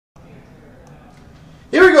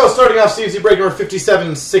Here we go, starting off CFC break number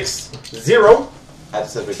 5760. That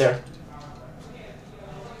says right there. Do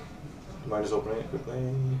you mind just opening it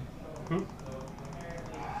quickly?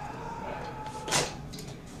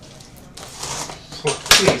 Oh,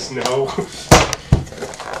 please, no.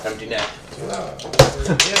 Empty net.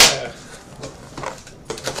 Yeah.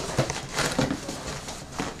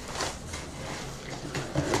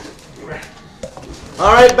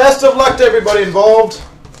 Alright, best of luck to everybody involved.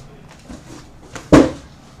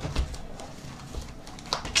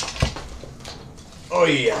 Oh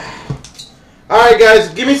yeah. Alright guys,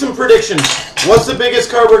 give me some predictions. What's the biggest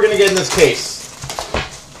card we're going to get in this case?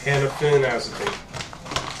 Hannafin acetate.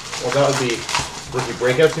 Well, that would be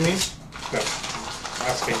breakout to me? No.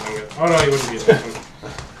 Acetate Younger. Oh no, you wouldn't be this one.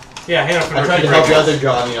 Yeah, Hannafin. I tried to help the other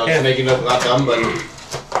John, you know, to make it look not dumb, but... You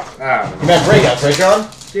meant breakouts, right John?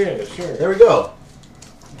 Yeah, sure. There we go.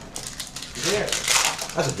 Yeah.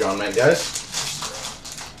 That's what John meant, guys.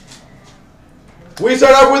 We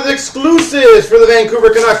start off with exclusives for the Vancouver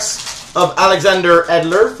Canucks of Alexander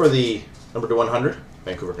Edler for the number to 100,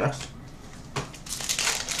 Vancouver Canucks.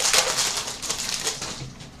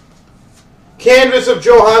 Canvas of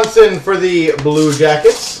Johansson for the Blue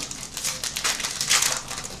Jackets.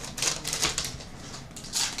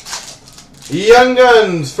 Young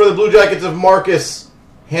Guns for the Blue Jackets of Marcus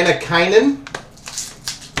Hannakainen.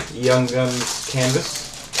 Young Guns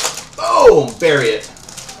canvas. Boom! Bury it.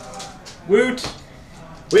 Woot!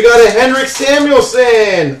 We got a Henrik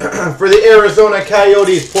Samuelsson for the Arizona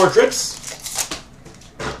Coyotes portraits.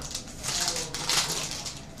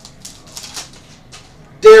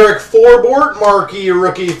 Derek Forbort, marquee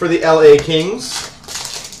rookie for the LA Kings.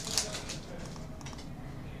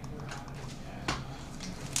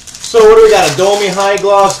 So what do we got? A Domi high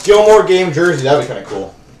gloss Gilmore game jersey. That'd be kind of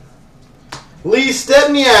cool. Lee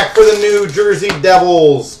Stepniak for the New Jersey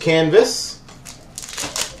Devils canvas.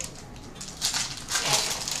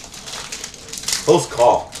 Close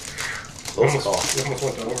call. Close call. You almost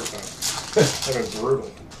went to overtime. That was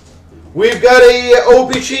brutal. We've got a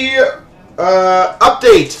OPC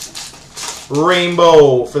update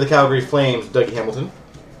rainbow for the Calgary Flames, Dougie Hamilton.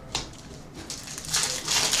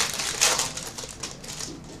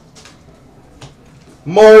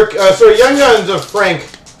 Young Guns of Frank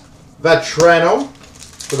Vatrano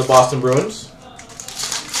for the Boston Bruins.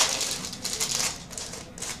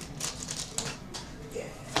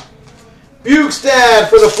 Bukestad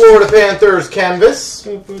for the Florida Panthers canvas.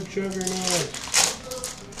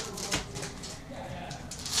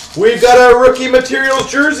 We've got a rookie materials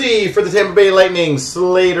jersey for the Tampa Bay Lightning,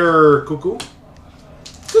 Slater Cuckoo.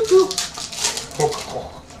 Cuckoo.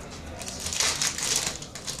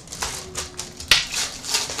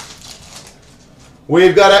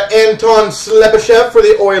 We've got an Anton Slepyshev for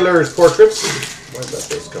the Oilers portraits. Where did that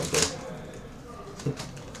face come from?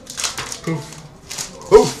 Poof.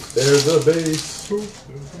 Poof. There's the base.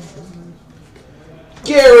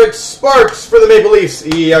 Garrett Sparks for the Maple Leafs,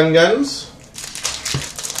 Young Guns.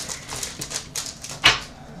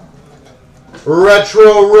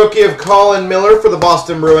 Retro rookie of Colin Miller for the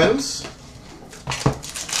Boston Bruins.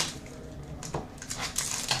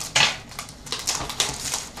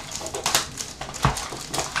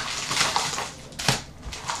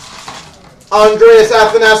 Andreas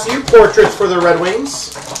Athanasiou, portraits for the Red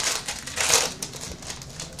Wings.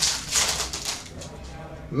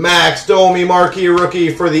 Max Domi, marquee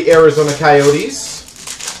rookie for the Arizona Coyotes.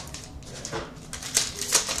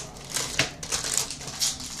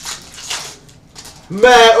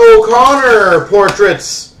 Matt O'Connor,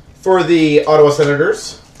 portraits for the Ottawa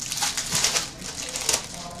Senators.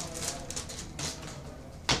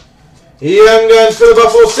 Young Guns for the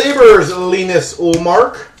Buffalo Sabres, Linus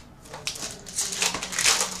Ullmark.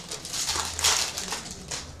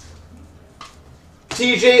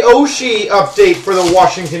 TJ Oshie update for the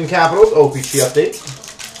Washington Capitals, OPC update.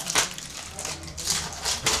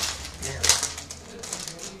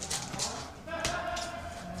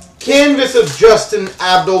 Canvas of Justin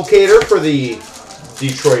Abdelkader for the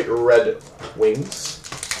Detroit Red Wings.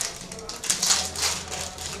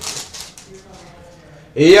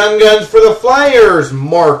 Young Guns for the Flyers,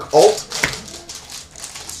 Mark Alt.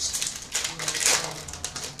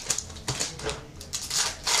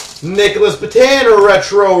 Nicholas Patan, a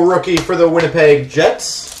retro rookie for the Winnipeg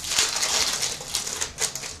Jets.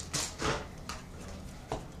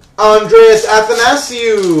 Andreas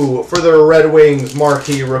Athanasiou for the Red Wings,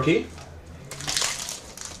 marquee rookie.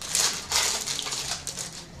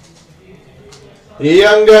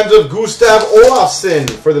 Young Guns of Gustav Olofsson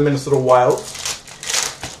for the Minnesota Wild.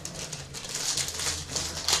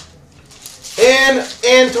 And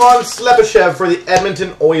Anton Slepyshev for the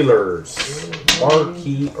Edmonton Oilers.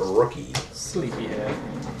 Marquee rookie. Sleepyhead.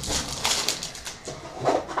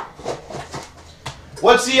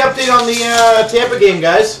 What's the update on the Tampa game,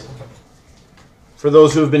 guys? For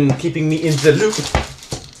those who have been keeping me in the loop.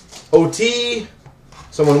 OT.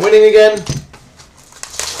 Someone winning again.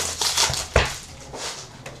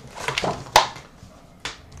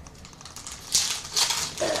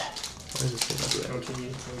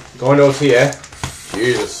 Going to OT, eh?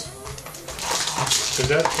 Jesus. Is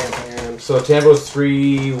that Tampa and So Tampa was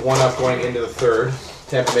 3-1 up going into the third.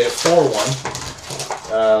 Tampa made it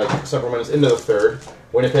 4-1. Like several minutes into the third.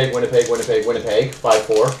 Winnipeg,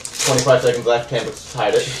 5-4. 25 seconds left. Tampa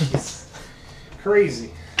tied it.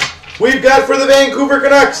 crazy? We've got for the Vancouver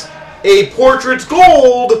Canucks a Portraits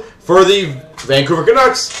Gold for the Vancouver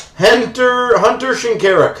Canucks, Hunter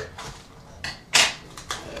CloutsnChara.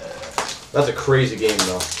 That's a crazy game,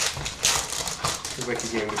 though. Feels like a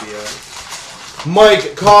game to be at.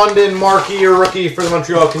 Mike Condon, marquee rookie for the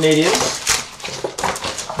Montreal Canadiens.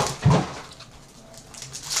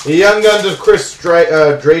 The Young Guns of Chris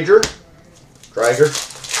Drager.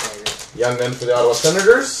 Young Guns for the Ottawa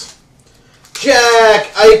Senators.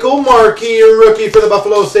 Jack Eichel, marquee rookie for the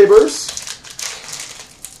Buffalo Sabres.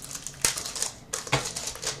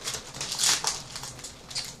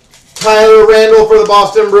 Tyler Randall for the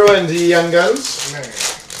Boston Bruins, the Young Guns. Man.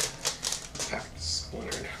 Pack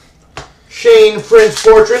splintered. Shane Prince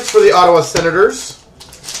Portraits for the Ottawa Senators.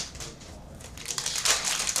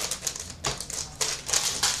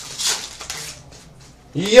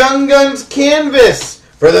 Young Guns Canvas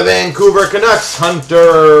for the Vancouver Canucks,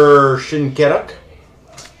 Hunter CloutsnChara.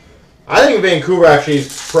 I think Vancouver actually is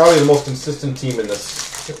probably the most consistent team in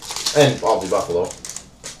this. And obviously Buffalo.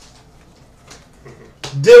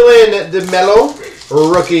 Dylan DeMello,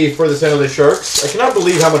 rookie for the San Jose Sharks. I cannot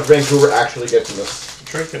believe how much Vancouver actually gets in this.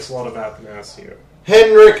 Detroit gets a lot of Athanasio.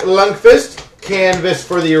 Henrik Lundqvist, canvas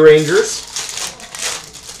for the Rangers.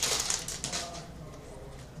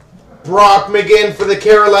 Brock McGinn for the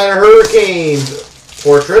Carolina Hurricanes,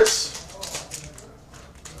 portraits.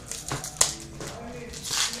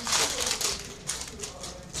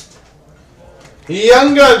 The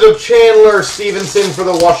Young Guns of Chandler Stevenson for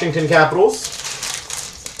the Washington Capitals.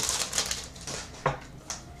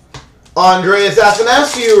 Andreas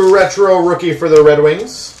Athanasiou, retro rookie for the Red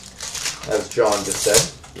Wings, as John just said.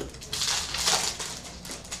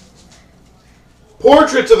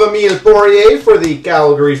 Portraits of Emile Poirier for the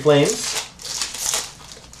Calgary Flames.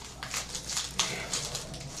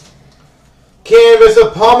 Canvas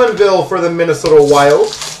of Pominville for the Minnesota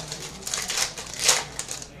Wild.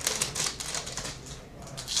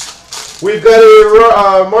 We've got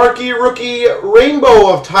a marquee rookie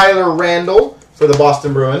rainbow of Tyler Randall for the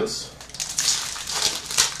Boston Bruins.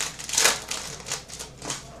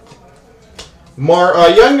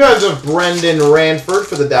 Young Guns of Brendan Ranford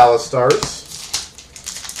for the Dallas Stars.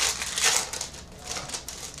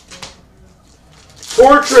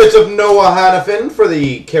 Portraits of Noah Hannafin for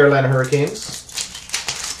the Carolina Hurricanes.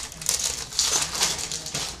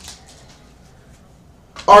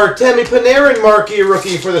 Artemi Panarin, marquee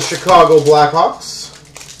rookie for the Chicago Blackhawks.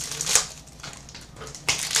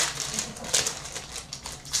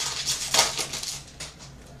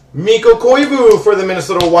 Mikko Koivu for the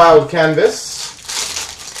Minnesota Wild canvas.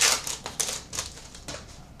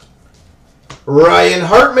 Ryan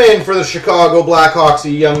Hartman for the Chicago Blackhawks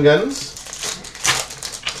Young Guns.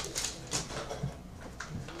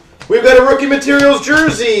 We've got a rookie materials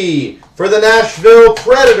jersey for the Nashville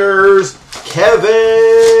Predators,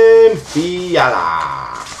 Kevin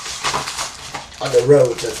Fiala. On the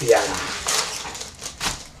road to Fiala.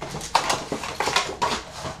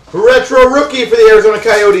 Retro rookie for the Arizona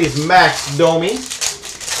Coyotes, Max Domi.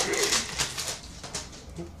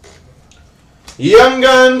 Young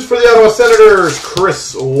Guns for the Ottawa Senators,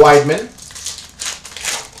 Chris Weidman.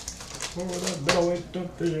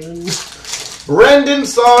 Brendan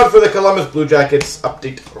Saad for the Columbus Blue Jackets,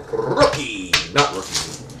 update rookie. Not rookie.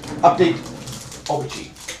 Update OPG.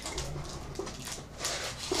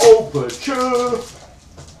 Overture.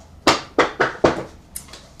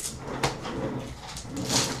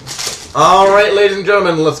 Alright, ladies and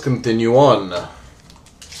gentlemen, let's continue on.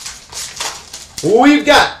 We've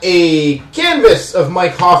got a canvas of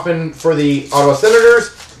Mike Hoffman for the Ottawa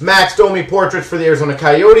Senators, Max Domi portraits for the Arizona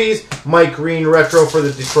Coyotes, Mike Green retro for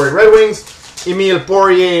the Detroit Red Wings, Emile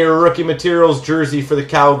Poirier rookie materials jersey for the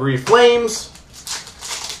Calgary Flames,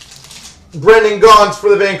 Brendan Gaunce for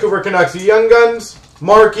the Vancouver Canucks Young Guns,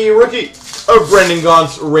 marquee rookie of Brendan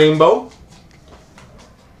Gaunce rainbow,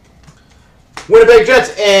 Winnipeg Jets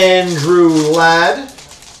Andrew Ladd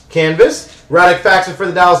canvas, Radek Faxa for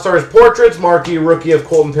the Dallas Stars Portraits. Marquee rookie of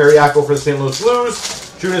Colton Perriaco for the St. Louis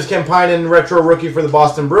Blues. Jonas Kemppainen retro rookie for the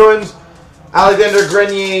Boston Bruins. Alexander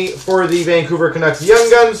Grenier for the Vancouver Canucks Young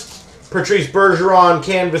Guns. Patrice Bergeron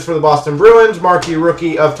canvas for the Boston Bruins. Marquee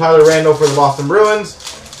rookie of Tyler Randall for the Boston Bruins.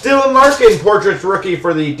 Dylan Larkin portraits rookie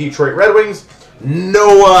for the Detroit Red Wings.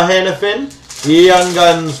 Noah Hannafin Young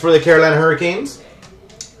Guns for the Carolina Hurricanes.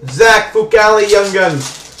 Zach Fucale Young Guns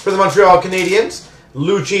for the Montreal Canadiens.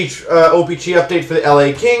 Lucic OPG update for the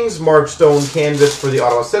LA Kings. Mark Stone canvas for the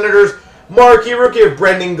Ottawa Senators. Marquee rookie of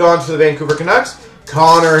Brendan Gaunce for the Vancouver Canucks.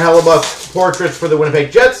 Connor Hellebuck portraits for the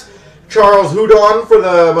Winnipeg Jets. Charles Hudon for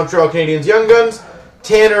the Montreal Canadiens Young Guns.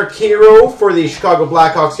 Tanner Kero for the Chicago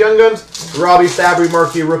Blackhawks Young Guns. Robbie Fabry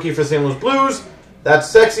marquee rookie for St. Louis Blues. That's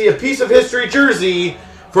sexy. A piece of history jersey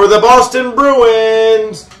for the Boston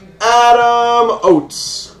Bruins. Adam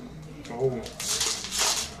Oates. Oh.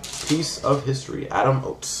 Piece of history. Adam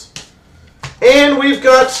Oates. And we've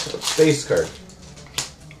got a base card.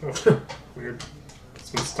 Oh, weird.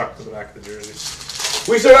 It's been stuck to the back of the jersey.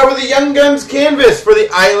 We start out with the Young Guns canvas for the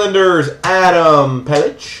Islanders, Adam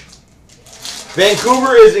Pelech.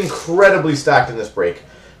 Vancouver is incredibly stacked in this break.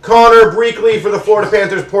 Connor Breakley for the Florida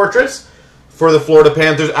Panthers portraits. For the Florida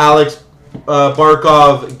Panthers, Alex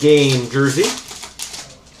Barkov game jersey.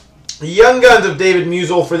 Young Guns of David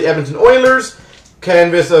Musil for the Edmonton Oilers.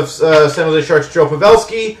 Canvas of San Jose Sharks, Joe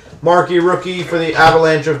Pavelski. Marquee rookie for the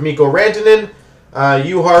Avalanche of Mikko Rantanen.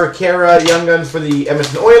 Juhar Kara Young Guns for the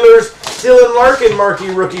Edmonton Oilers. Dylan Larkin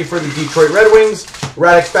marquee rookie for the Detroit Red Wings.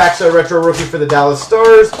 Radek Faxa retro rookie for the Dallas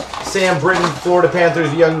Stars. Sam Britton Florida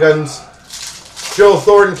Panthers Young Guns. Joe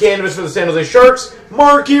Thornton canvas for the San Jose Sharks.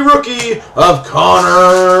 Marquee rookie of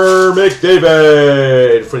Connor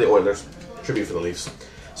McDavid for the Oilers. Should be for the Leafs.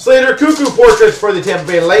 Slater Cuckoo portraits for the Tampa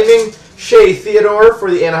Bay Lightning. Shea Theodore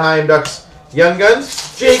for the Anaheim Ducks Young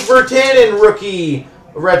Guns. Jake Virtanen rookie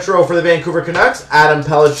retro for the Vancouver Canucks. Adam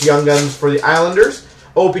Pelech Young Guns for the Islanders.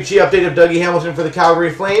 OPG update of Dougie Hamilton for the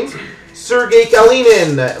Calgary Flames. Sergei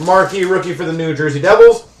Kalinin marquee rookie for the New Jersey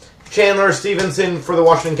Devils. Chandler Stevenson for the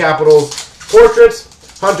Washington Capitals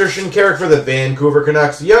portraits. Hunter Shinkaruk for the Vancouver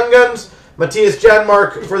Canucks Young Guns. Matthias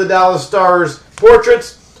Janmark for the Dallas Stars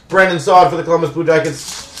portraits. Brandon Saad for the Columbus Blue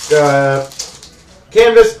Jackets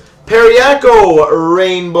canvas. Perriaco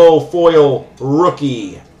rainbow foil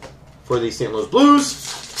rookie for the St. Louis Blues.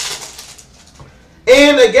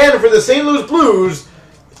 And again for the St. Louis Blues,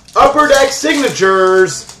 Upper Deck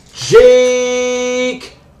signatures,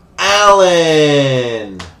 Jake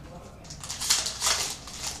Allen.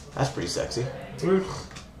 That's pretty sexy. Mm.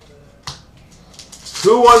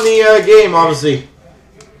 Who won the game, obviously?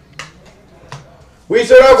 We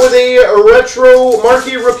start off with a retro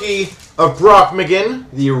marquee rookie of Brock McGinn,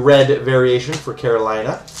 the red variation for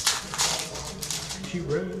Carolina.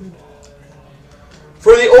 Red.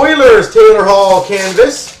 For the Oilers, Taylor Hall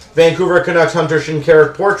canvas. Vancouver Canucks Hunter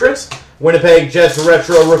Shinkaruk portraits. Winnipeg Jets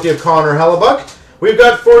retro rookie of Connor Hellebuck. We've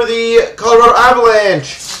got for the Colorado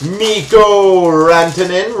Avalanche, Mikko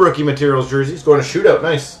Rantanen rookie materials jerseys. Going to shootout,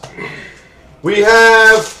 nice. We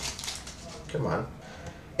have, come on,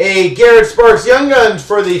 a Garrett Sparks Young Guns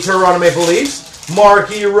for the Toronto Maple Leafs.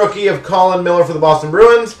 Marquee rookie of Colin Miller for the Boston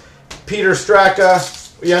Bruins. Peter Straka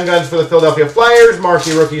Young Guns for the Philadelphia Flyers.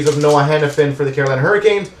 Marquee rookies of Noah Hannafin for the Carolina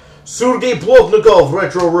Hurricanes. Sergei Plotnikov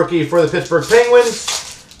retro rookie for the Pittsburgh Penguins.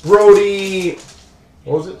 Brody,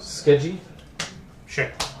 what was it? Skeggy?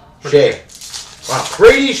 Shea. Wow.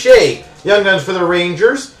 Brady Shea Young Guns for the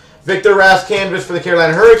Rangers. Victor Rask canvas for the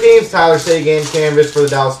Carolina Hurricanes. Tyler Seguin canvas for the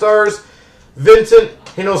Dallas Stars. Vincent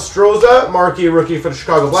Hinostroza marquee rookie for the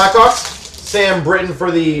Chicago Blackhawks. Sam Britton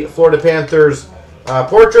for the Florida Panthers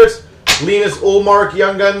portraits. Linus Ullmark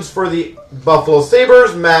Young Guns for the Buffalo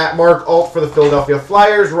Sabres. Mark Alt for the Philadelphia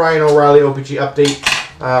Flyers. Ryan O'Reilly OPG update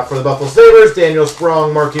for the Buffalo Sabres. Daniel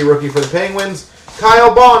Sprong marquee rookie for the Penguins.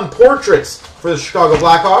 Kyle Bond portraits for the Chicago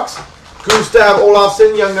Blackhawks. Gustav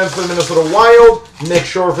Olofsson Young Guns for the Minnesota Wild. Nick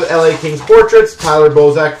Shore for the LA Kings portraits. Tyler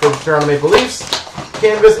Bozak for the Toronto Maple Leafs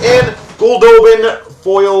canvas. And Goldobin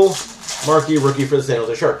foil marquee rookie for the San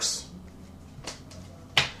Jose Sharks.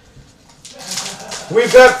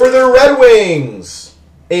 We've got for the Red Wings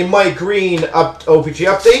a Mike Green OPG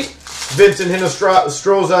update. Vincent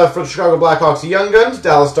Hinostroza for the Chicago Blackhawks Young Guns.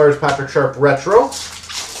 Dallas Stars Patrick Sharp retro.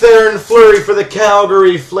 Theron Fleury for the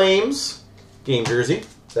Calgary Flames game jersey.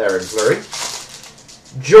 Theron Fleury.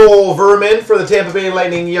 Joel Vermin for the Tampa Bay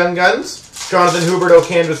Lightning Young Guns. Jonathan Huberdeau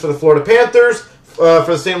canvas for the Florida Panthers. For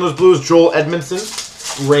the St. Louis Blues, Joel Edmondson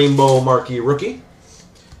rainbow marquee rookie.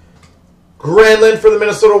 Granlund for the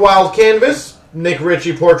Minnesota Wild canvas. Nick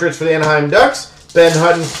Ritchie portraits for the Anaheim Ducks. Ben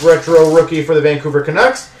Hutton retro rookie for the Vancouver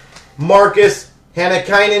Canucks. Marcus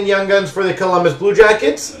Hannakainen Young Guns for the Columbus Blue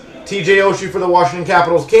Jackets. TJ Oshie for the Washington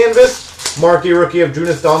Capitals Canvas. Marquee Rookie of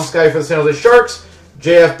Joonas Donskoi for the San Jose Sharks.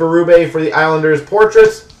 JF Berube for the Islanders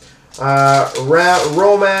Portraits.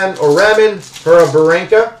 Ramin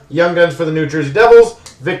Hurabaranka Young Guns for the New Jersey Devils.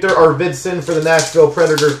 Victor Arvidsson for the Nashville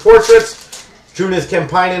Predators Portraits. Joonas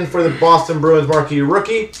Kemppainen for the Boston Bruins Marquee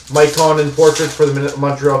Rookie. Mike Condon Portraits for the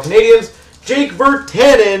Montreal Canadiens. Jake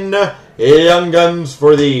Virtanen Young Guns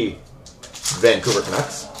for the Vancouver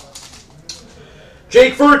Canucks.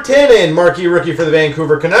 Jake Virtanen Marquee Rookie for the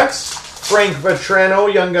Vancouver Canucks. Frank Vatrano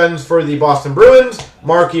Young Guns for the Boston Bruins.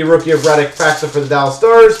 Marquee Rookie of Radek Faksa for the Dallas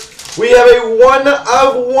Stars. We have a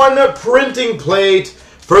 1/1 printing plate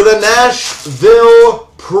for the Nashville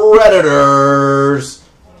Predators.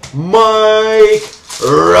 Mike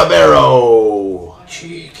Ribeiro.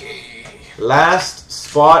 Cheeky. Last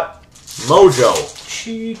spot mojo.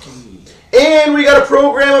 Cheeky. And we got a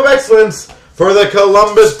program of excellence for the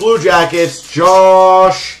Columbus Blue Jackets,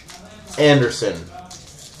 Josh Anderson.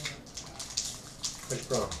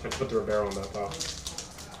 Bro, I put the Ribeiro in that pile.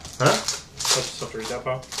 Huh? Put stuff to read that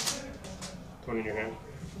pile. The one in your hand.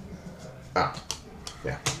 Ah,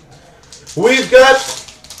 yeah. We've got,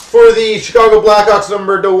 for the Chicago Blackhawks,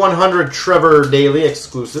 number to 100, Trevor Daley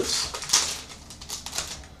exclusives.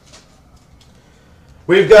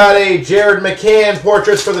 We've got a Jared McCann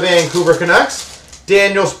Portraits for the Vancouver Canucks.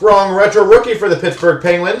 Daniel Sprong Retro Rookie for the Pittsburgh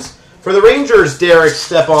Penguins. For the Rangers, Derek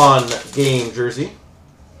Stepan Game Jersey.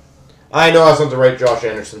 I know that's not the right Josh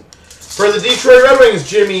Anderson. For the Detroit Red Wings,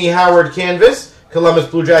 Jimmy Howard Canvas. Columbus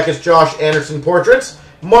Blue Jackets, Josh Anderson Portraits.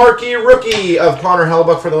 Marquee Rookie of Connor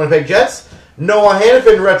Hellebuyck for the Winnipeg Jets. Noah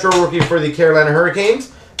Hannafin Retro Rookie for the Carolina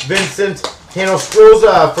Hurricanes. Vincent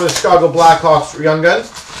Hanostroza for the Chicago Blackhawks Young Guns.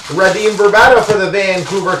 Radim Verbata for the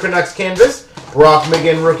Vancouver Canucks Canvas. Brock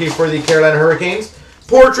McGinn Rookie for the Carolina Hurricanes.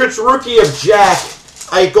 Portraits Rookie of Jack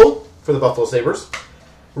Eichel for the Buffalo Sabres.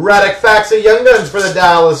 Radek Faksa Young Guns for the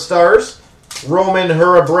Dallas Stars. Roman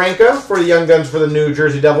Hurabranka for the Young Guns for the New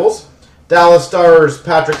Jersey Devils. Dallas Stars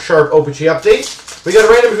Patrick Sharp OPG update. We got a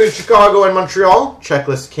random between Chicago and Montreal.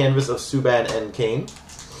 Checklist canvas of Subban and Kane.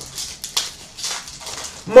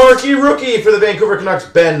 Marquee Rookie for the Vancouver Canucks,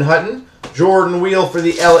 Ben Hutton. Jordan Wheel for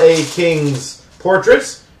the LA Kings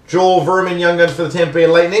Portraits. Joel Vermin Young Guns for the Tampa Bay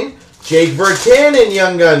Lightning. Jake Virtanen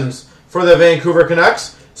Young Guns for the Vancouver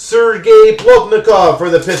Canucks. Sergei Plotnikov for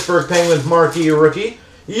the Pittsburgh Penguins Marquee Rookie.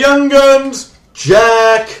 Young Guns,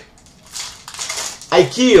 Jack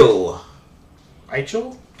Eichel.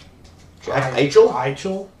 Eichel? Jack Eichel?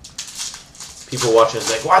 Eichel? People watching is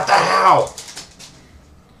like, what the hell?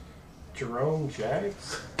 Jerome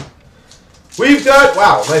Jags? We've got,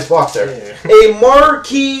 wow, nice box there. Yeah. A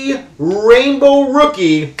Marquee Rainbow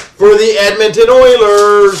Rookie for the Edmonton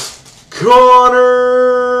Oilers,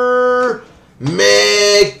 Connor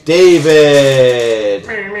McDavid.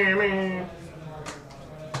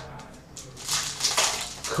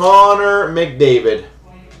 Connor McDavid.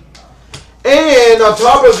 And on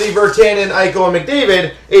top of the Virtanen, Eichel, and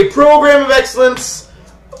McDavid, a program of excellence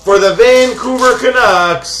for the Vancouver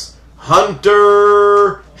Canucks,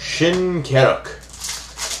 Hunter Shinkaruk.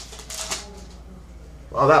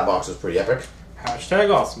 Well, that box is pretty epic. Hashtag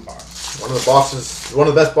awesome box. One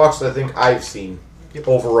of the best boxes I think I've seen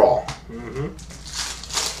overall.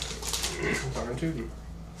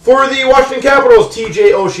 For the Washington Capitals,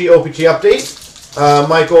 TJ Oshie OPG update.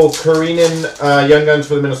 Michael Karinen Young Guns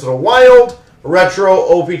for the Minnesota Wild. Retro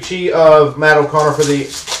OPG of Matt O'Connor for the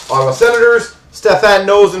Ottawa Senators. Stefan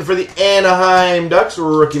Nosen for the Anaheim Ducks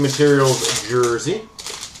Rookie Materials jersey.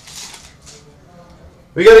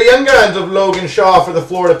 We got a Young Guns of Logan Shaw for the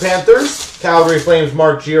Florida Panthers. Calgary Flames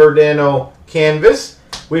Mark Giordano Canvas.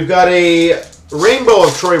 We've got a Rainbow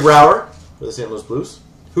of Troy Brouwer for the St. Louis Blues.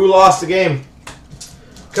 Who lost the game?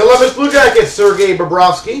 Columbus Blue Jackets Sergei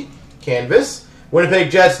Bobrovsky Canvas.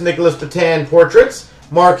 Winnipeg Jets Nicholas Patan Portraits.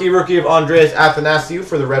 Marquee Rookie of Andreas Athanasiou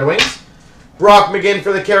for the Red Wings. Brock McGinn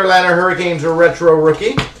for the Carolina Hurricanes Retro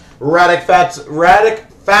Rookie. Radek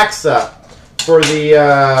Faksa for the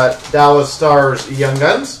Dallas Stars Young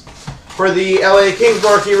Guns. For the LA Kings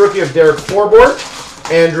Marquee Rookie of Derek Forbort.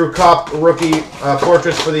 Andrew Kopp Rookie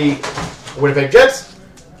Portraits for the Winnipeg Jets.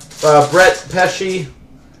 Brett Pesce.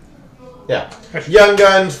 Yeah. Young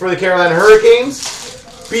Guns for the Carolina Hurricanes.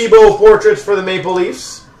 Bebo Portraits for the Maple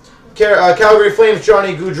Leafs. Calgary Flames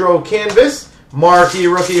Johnny Gaudreau Canvas. Marquee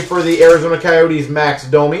Rookie for the Arizona Coyotes Max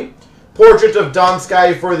Domi. Portrait of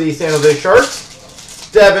Donskoi for the San Jose Sharks.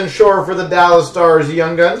 Devin Shore for the Dallas Stars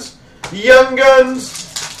Young Guns. Young Guns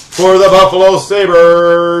for the Buffalo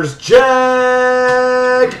Sabres,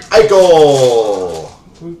 Jack Eichel.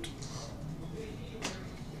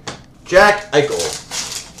 Jack Eichel.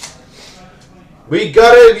 We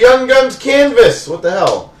got a Young Guns canvas. What the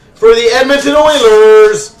hell? For the Edmonton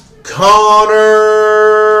Oilers, Connor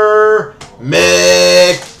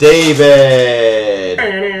McDavid.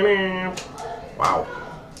 Wow.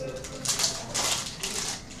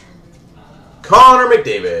 Connor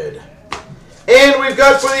McDavid. And we've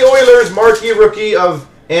got for the Oilers, marquee rookie of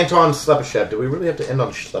Anton Slepyshev. Do we really have to end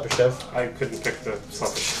on Slepyshev? I couldn't pick the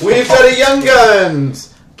Slepyshev. We've got a Young Guns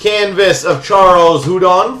canvas of Charles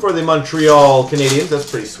Hudon for the Montreal Canadiens. That's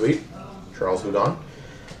pretty sweet. Charles Hudon.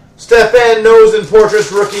 Stefan Nosen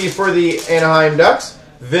portraits rookie for the Anaheim Ducks.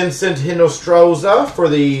 Vincent Hinostroza for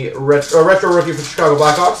the retro rookie for the Chicago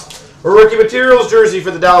Blackhawks. A rookie materials jersey for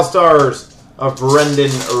the Dallas Stars of Brendan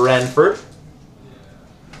Ranford.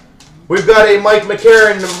 We've got a Mike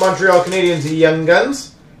McCarron Montreal Canadiens Young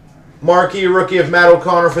Guns. Marquee rookie of Matt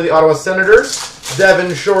O'Connor for the Ottawa Senators.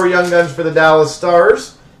 Devon Shore Young Guns for the Dallas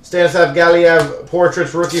Stars. Stanislav Galiev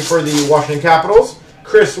portraits rookie for the Washington Capitals.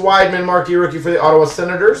 Chris Weidman marquee rookie for the Ottawa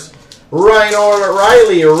Senators. Ryan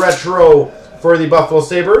O'Reilly retro for the Buffalo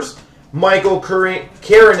Sabres. Michael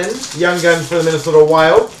Karanen Young Guns for the Minnesota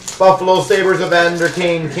Wild. Buffalo Sabres of Evander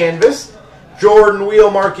Kane canvas. Jordan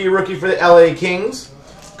Wheel marquee rookie for the LA Kings.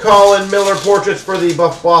 Colin Miller portraits for the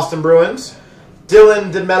Boston Bruins.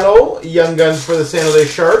 Dylan DeMello Young Guns for the San Jose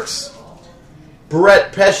Sharks.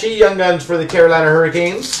 Brett Pesce Young Guns for the Carolina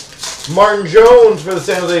Hurricanes. Martin Jones for the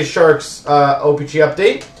San Jose Sharks OPG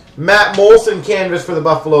update. Matt Molson canvas for the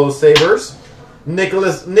Buffalo Sabres.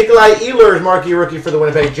 Nikolai Ehlers marquee rookie for the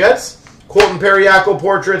Winnipeg Jets. Colton Perriaco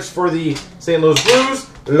portraits for the St. Louis Blues.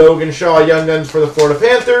 Logan Shaw Young Guns for the Florida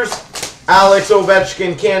Panthers. Alex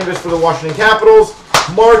Ovechkin canvas for the Washington Capitals.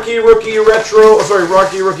 Marquee rookie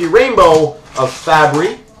rainbow of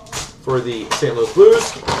Fabry for the St. Louis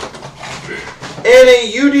Blues. And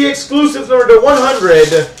a UD exclusive number to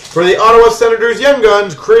 100 for the Ottawa Senators Young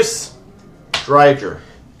Guns, Chris Dreiger.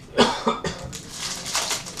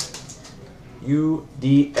 UD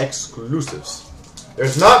exclusives.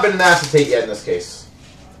 There's not been an acetate yet in this case.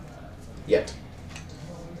 Yet.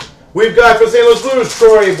 We've got for St. Louis Blues,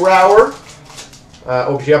 Troy Brouwer.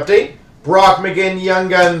 OPG update. Brock McGinn Young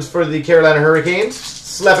Guns for the Carolina Hurricanes.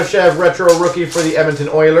 Slepyshev retro rookie for the Edmonton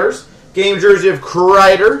Oilers. Game jersey of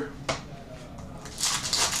Kreider.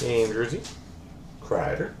 Game jersey.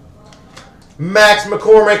 Kreider. Max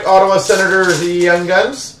McCormick Ottawa Senators Young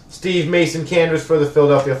Guns. Steve Mason canvas for the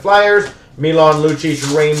Philadelphia Flyers. Milan Lucic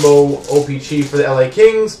rainbow OPG for the LA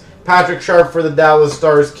Kings. Patrick Sharp for the Dallas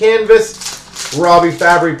Stars canvas. Robbie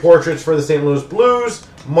Fabry portraits for the St. Louis Blues.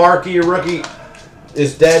 Marquee rookie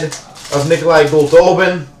is dead of Nikolai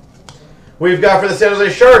Goldobin. We've got for the San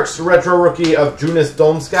Jose Sharks retro rookie of Junis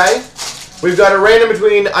Domsky. We've got a random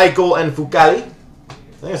between Eichel and Fucali.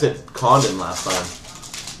 I think I said Condon last time.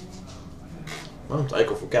 Well, it's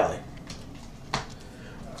Eichel Fucali.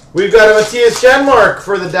 We've got a Matthias Janmark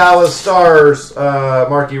for the Dallas Stars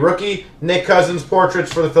marquee rookie. Nick Cousins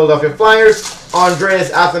portraits for the Philadelphia Flyers.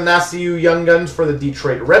 Andreas Athanasiou Young Guns for the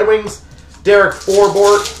Detroit Red Wings. Derek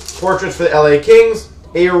Forbort portraits for the LA Kings.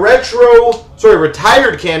 A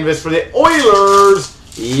retired canvas for the Oilers,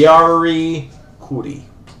 Yari Kuri.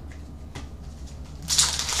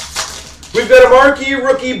 We've got a marquee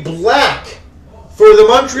rookie black for the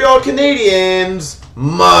Montreal Canadiens,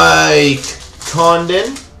 Mike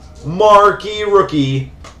Condon. Marquee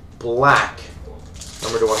rookie black.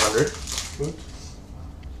 Number to 100.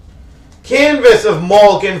 Canvas of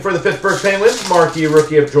Malkin for the Pittsburgh Penguins. Marquee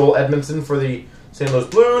rookie of Joel Edmondson for the St. Louis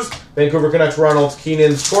Blues. Vancouver Canucks Ronald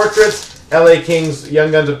Keenan's portraits. LA Kings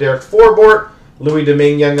Young Guns of Derek Forbort. Louis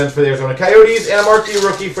Domingue Young Guns for the Arizona Coyotes. And a marquee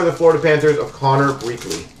rookie for the Florida Panthers of Connor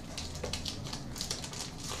Breakley.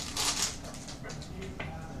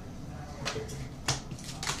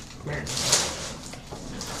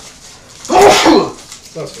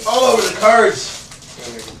 All over the cards.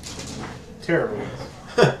 Terrible.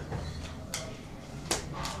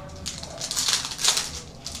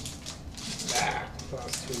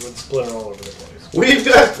 Those two would split all over the place. We've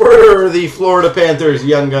got for the Florida Panthers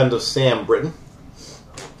Young Guns of Sam Britton.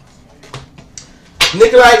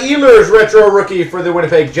 Nikolai Ehlers retro rookie for the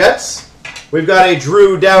Winnipeg Jets. We've got a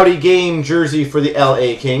Drew Doughty game jersey for the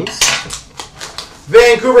LA Kings.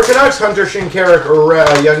 Vancouver Canucks Hunter Shinkaruk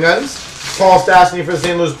Young Guns. Paul Stastny for the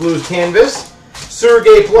St. Louis Blues canvas.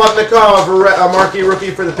 Sergei Plotnikov, a marquee rookie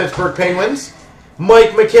for the Pittsburgh Penguins.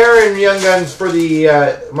 Mike McCarron Young Guns for the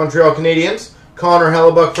Montreal Canadiens. Connor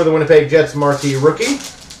Hellebuck for the Winnipeg Jets marquee rookie.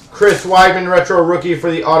 Chris Weidman retro rookie for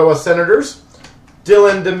the Ottawa Senators.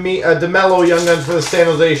 Dylan DeMello Young Guns for the San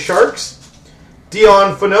Jose Sharks.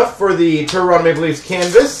 Dion Phaneuf for the Toronto Maple Leafs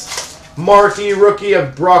canvas. Marquee rookie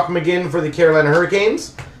of Brock McGinn for the Carolina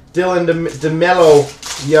Hurricanes. Dylan DeMello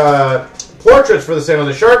portraits for the San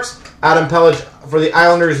Jose Sharks. Adam Pellich for the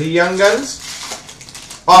Islanders Young Guns.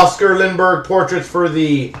 Oscar Lindbergh portraits for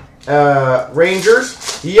the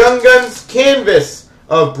Rangers. Young Guns canvas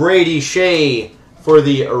of Brady Shea for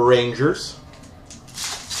the Rangers.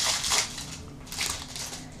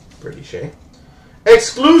 Brady Shea.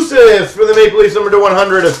 Exclusive for the Maple Leafs, number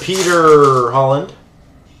 /100 of Peter Holland.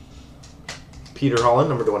 Peter Holland,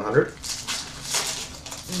 number /100.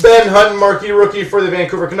 Ben Hunt, marquee rookie for the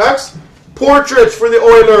Vancouver Canucks. Portraits for the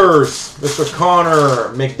Oilers, Mr. Connor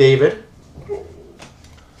McDavid.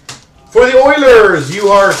 For the Oilers,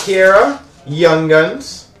 CloutsnChara, Young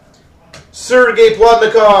Guns. Sergei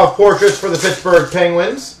Plotnikov, portraits for the Pittsburgh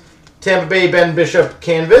Penguins. Tampa Bay Ben Bishop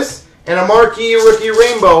canvas. And a marquee rookie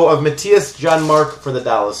rainbow of Matthias Janmark for the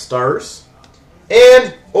Dallas Stars.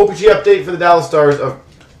 And OPG update for the Dallas Stars of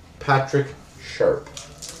Patrick Sharp.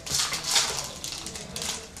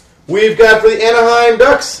 We've got for the Anaheim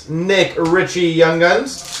Ducks, Nick Ritchie Young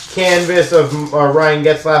Guns. Canvas of Ryan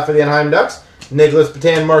Getzlaf for the Anaheim Ducks. Nicholas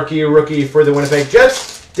Patan, marquee rookie for the Winnipeg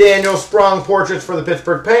Jets. Daniel Sprong, portraits for the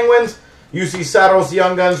Pittsburgh Penguins. UC Saros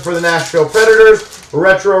Young Guns for the Nashville Predators.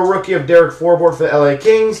 Retro rookie of Derek Forbort for the LA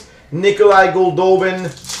Kings. Nikolai Goldobin,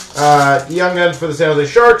 Young Guns for the San Jose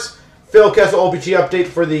Sharks. Phil Kessel, OPG update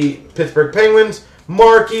for the Pittsburgh Penguins.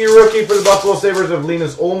 Marquee rookie for the Buffalo Sabres of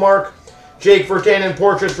Linus Olmark. Jake Virtanen,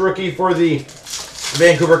 portraits rookie for the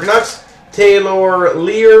Vancouver Canucks. Taylor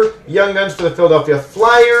Lear, Young Guns for the Philadelphia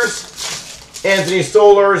Flyers. Anthony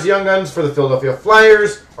Stolarz, Young Guns for the Philadelphia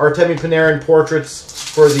Flyers. Artemi Panarin, portraits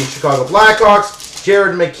for the Chicago Blackhawks.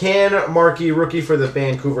 Jared McCann, marquee rookie for the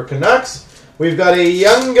Vancouver Canucks. We've got a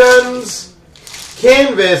Young Guns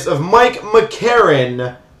canvas of Mike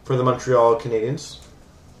McCarron for the Montreal Canadiens.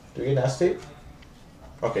 Do we get an S tape?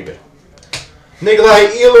 Okay, good. Nikolai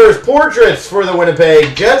Ehlers, portraits for the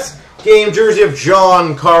Winnipeg Jets. Game jersey of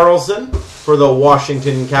John Carlson for the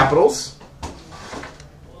Washington Capitals.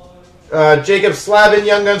 Jacob Slavin,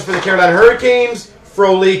 Young Guns for the Carolina Hurricanes.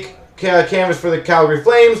 Frolik, canvas for the Calgary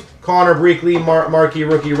Flames. Connor Breakley, marquee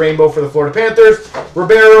rookie rainbow for the Florida Panthers.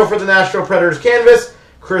 Ribeiro for the Nashville Predators canvas.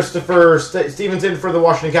 Christopher Stevenson for the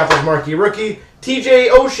Washington Capitals marquee rookie. TJ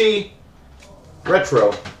Oshie,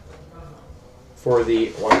 retro for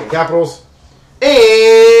the Washington Capitals.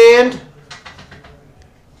 And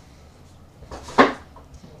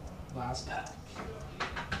Last pack.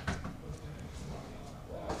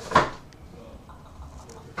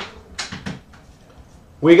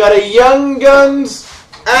 we got a Young Guns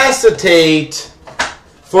acetate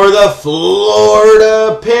for the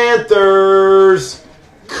Florida Panthers,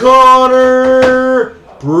 Connor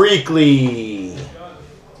Breakley.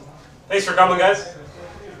 Thanks for coming, guys.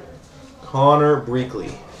 Connor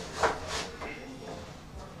Breakley.